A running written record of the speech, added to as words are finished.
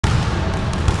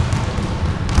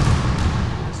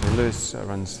Lewis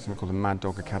runs something called the Mad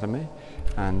Dog Academy,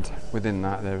 and within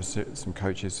that there are some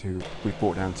coaches who we've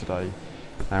brought down today,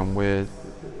 and we're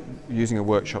using a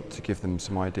workshop to give them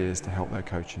some ideas to help their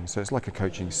coaching. So it's like a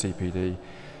coaching CPD.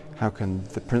 How can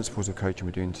the principles of coaching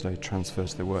we're doing today transfer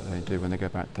to the work they do when they go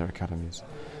back to their academies?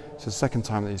 So the second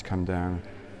time that he's come down,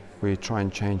 we try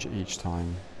and change it each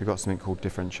time. We've got something called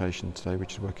differentiation today,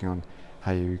 which is working on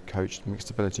how you coach mixed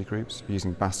ability groups,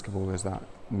 using basketball as that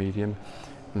medium.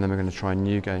 And then we're going to try a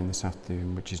new game this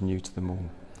afternoon, which is new to them all.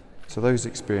 So those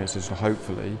experiences will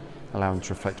hopefully allow them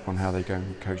to reflect upon how they go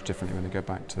and coach differently when they go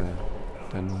back to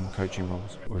their normal coaching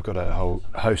roles. We've got a whole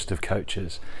host of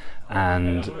coaches,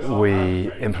 and we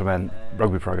implement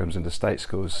rugby programs into state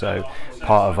schools. So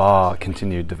part of our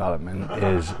continued development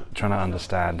is trying to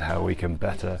understand how we can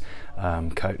better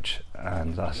coach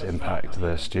and thus impact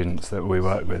the students that we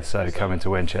work with. So coming to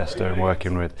Winchester and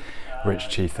working with Rich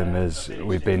Cheetham,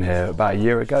 we've been here about a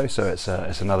year ago, so it's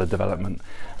another development,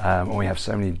 and we have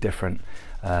so many different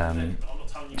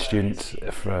students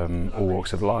from all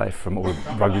walks of life, from all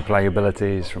rugby playing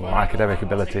abilities, from all academic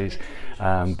abilities,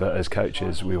 but as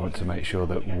coaches we want to make sure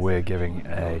that we're giving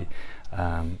a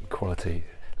quality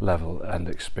level and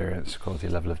experience, quality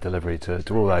level of delivery to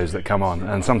all those that come on.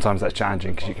 And sometimes that's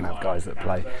challenging because you can have guys that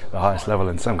play the highest level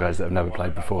and some guys that have never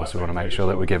played before, so we want to make sure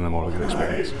that we're giving them all a good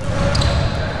experience.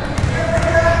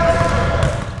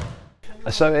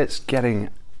 So it's getting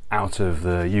out of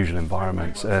the usual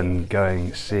environments and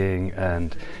going, seeing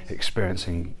and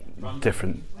experiencing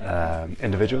different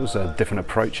individuals, different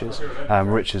approaches.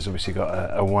 Rich has obviously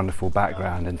got a wonderful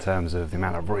background in terms of the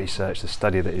amount of research, the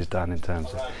study that he's done in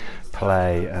terms of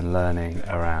play and learning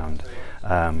around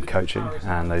coaching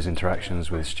and those interactions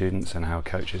with students and how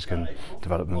coaches can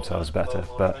develop themselves better.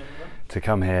 But to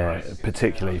come here,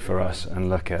 particularly for us, and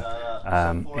look at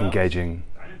engaging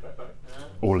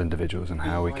all individuals and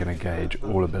how we can engage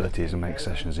all abilities and make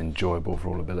sessions enjoyable for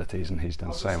all abilities, and he's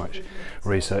done so much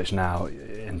research now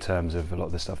in terms of a lot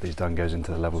of the stuff that he's done goes into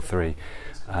the level 3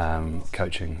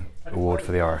 coaching award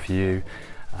for the RFU.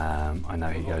 I know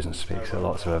he goes and speaks at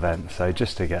lots of events, so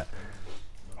just to get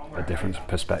a different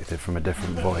perspective from a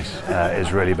different voice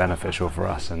is really beneficial for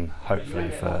us and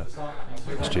hopefully for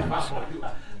the students.